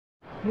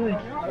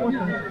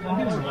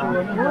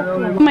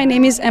My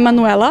name is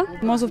Emanuela.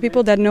 Most of the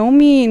people that know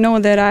me know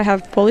that I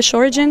have Polish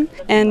origin,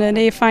 and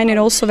they find it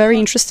also very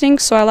interesting.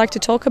 So I like to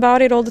talk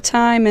about it all the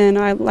time, and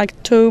I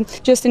like to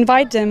just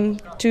invite them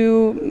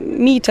to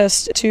meet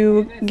us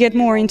to get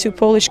more into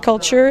Polish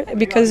culture,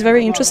 because it's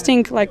very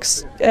interesting, like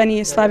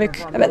any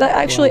Slavic. But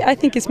actually, I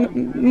think it's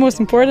most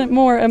important,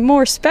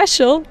 more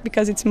special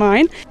because it's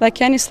mine.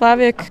 Like any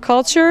Slavic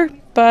culture.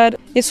 But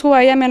it's who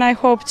I am, and I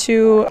hope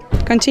to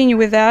continue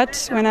with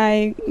that when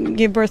I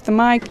give birth to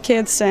my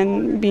kids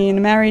and be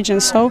in marriage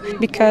and so,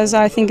 because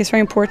I think it's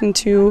very important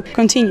to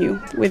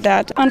continue with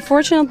that.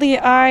 Unfortunately,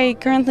 I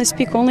currently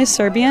speak only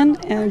Serbian,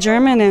 and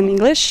German and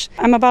English.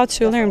 I'm about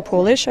to learn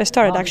Polish. I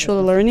started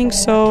actually learning,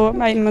 so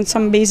I'm on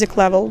some basic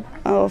level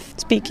of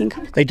speaking.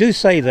 They do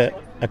say that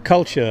a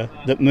culture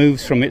that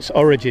moves from its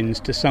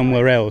origins to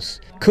somewhere else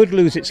could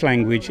lose its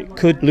language, it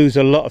could lose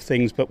a lot of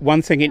things, but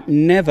one thing it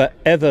never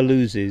ever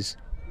loses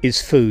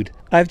is food.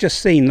 I've just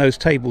seen those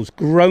tables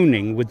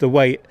groaning with the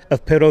weight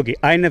of pierogi.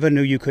 I never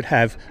knew you could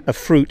have a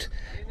fruit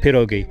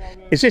pierogi.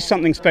 Is this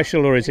something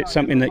special, or is it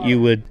something that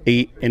you would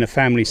eat in a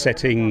family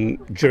setting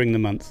during the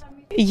month?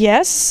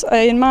 Yes,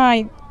 in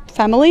my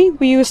family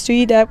we used to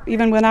eat that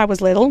even when I was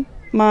little.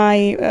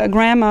 My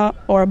grandma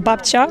or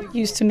babcia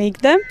used to make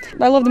them.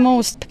 I love the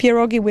most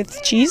pierogi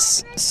with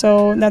cheese,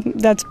 so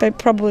that's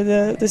probably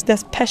the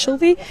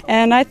specialty.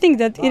 And I think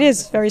that it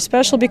is very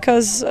special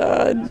because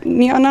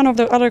none of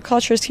the other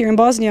cultures here in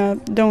Bosnia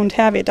don't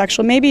have it.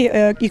 Actually, maybe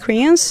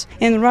Ukrainians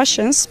and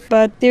Russians,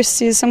 but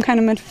this is some kind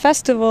of a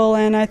festival,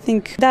 and I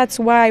think that's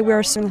why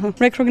we're so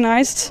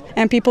recognized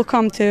and people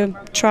come to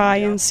try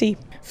and see.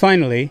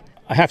 Finally,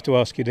 I have to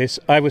ask you this.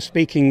 I was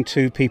speaking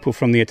to people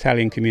from the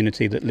Italian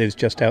community that lives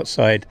just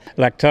outside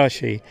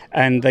Lactaci,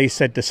 and they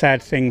said the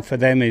sad thing for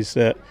them is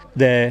that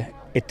their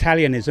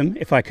Italianism,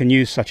 if I can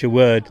use such a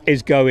word,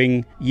 is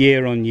going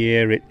year on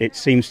year. It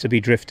seems to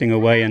be drifting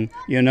away, and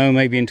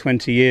maybe in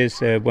 20 years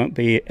there won't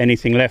be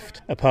anything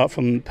left apart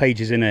from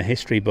pages in a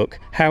history book.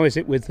 How is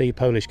it with the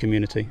Polish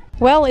community?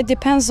 Well, it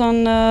depends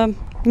on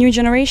new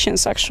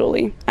generations,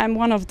 actually. I'm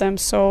one of them,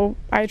 so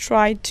I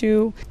try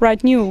to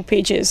write new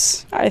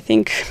pages,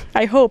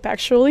 I hope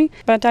actually,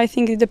 but I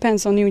think it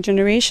depends on new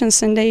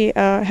generations, and they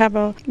have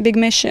a big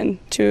mission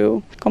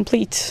to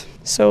complete,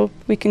 so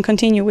we can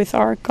continue with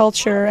our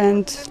culture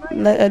and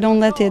don't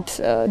let it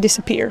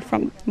disappear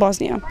from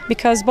Bosnia,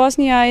 because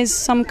Bosnia is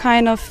some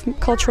kind of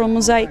cultural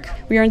mosaic.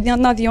 We are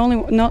not the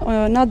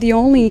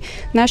only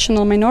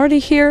national minority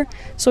here,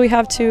 so we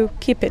have to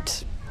keep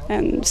it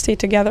and stay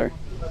together.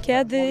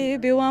 Kiedy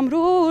byłam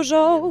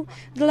różą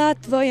dla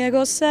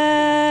twojego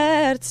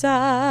serca,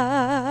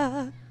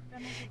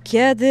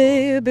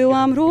 kiedy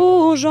byłam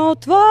różą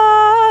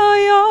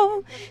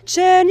twoją,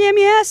 czerniem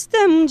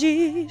jestem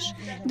dziś,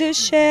 gdy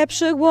się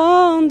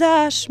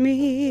przyglądasz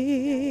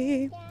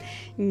mi.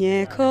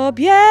 Nie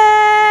kobietu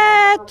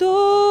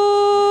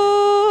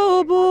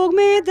Bóg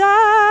mi daje,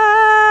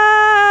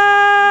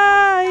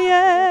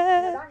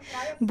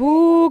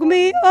 Bóg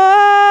mi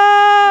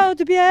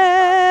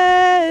odbiera.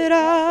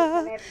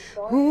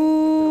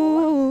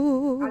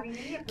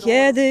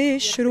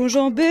 Kiedyś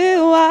różą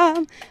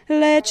byłam,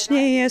 lecz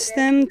nie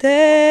jestem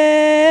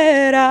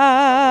teraz.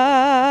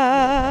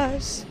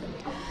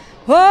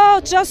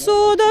 Od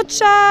czasu do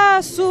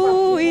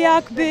czasu,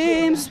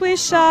 jakbym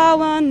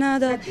słyszała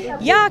nadal,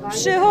 jak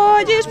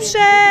przechodzisz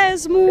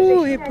przez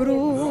mój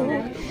próg.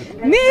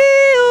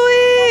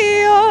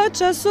 Miłuj od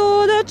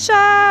czasu do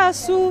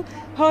czasu,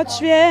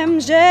 choć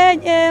wiem, że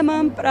nie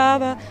mam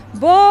prawa,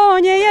 bo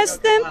nie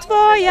jestem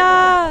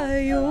twoja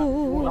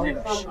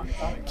już.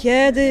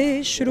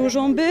 Kiedyś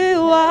różą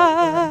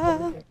była,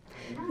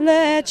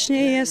 lecz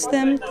nie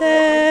jestem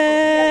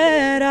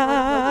teraz.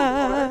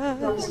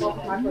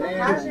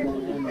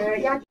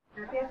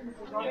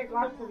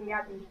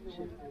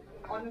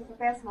 Odnosno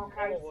pesma o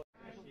kraju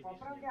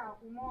popravlja,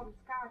 u moru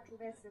skaču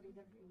veseli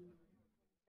da